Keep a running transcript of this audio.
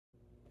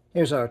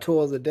Here's our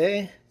tool of the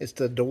day. It's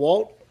the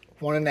DeWalt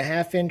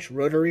 1.5-inch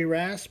Rotary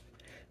Rasp,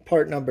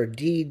 part number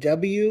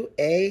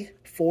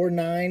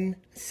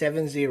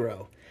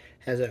DWA4970.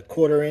 Has a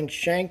 1/4-inch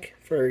shank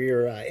for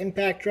your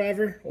impact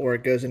driver, or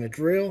it goes in a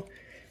drill.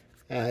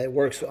 It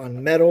works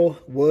on metal,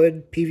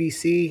 wood,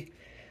 PVC.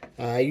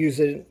 I use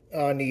it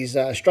on these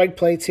strike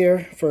plates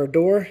here for a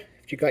door.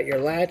 If you got your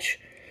latch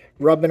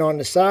rubbing on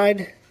the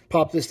side,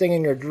 pop this thing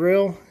in your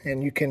drill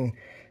and you can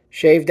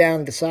shave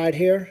down the side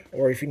here,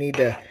 or if you need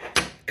to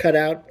cut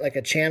out like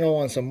a channel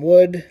on some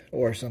wood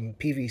or some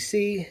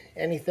PVC,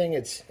 anything,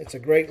 it's a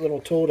great little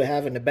tool to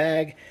have in the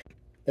bag.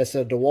 That's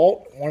a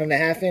DeWalt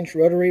 1.5-inch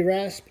Rotary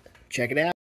Rasp. Check it out.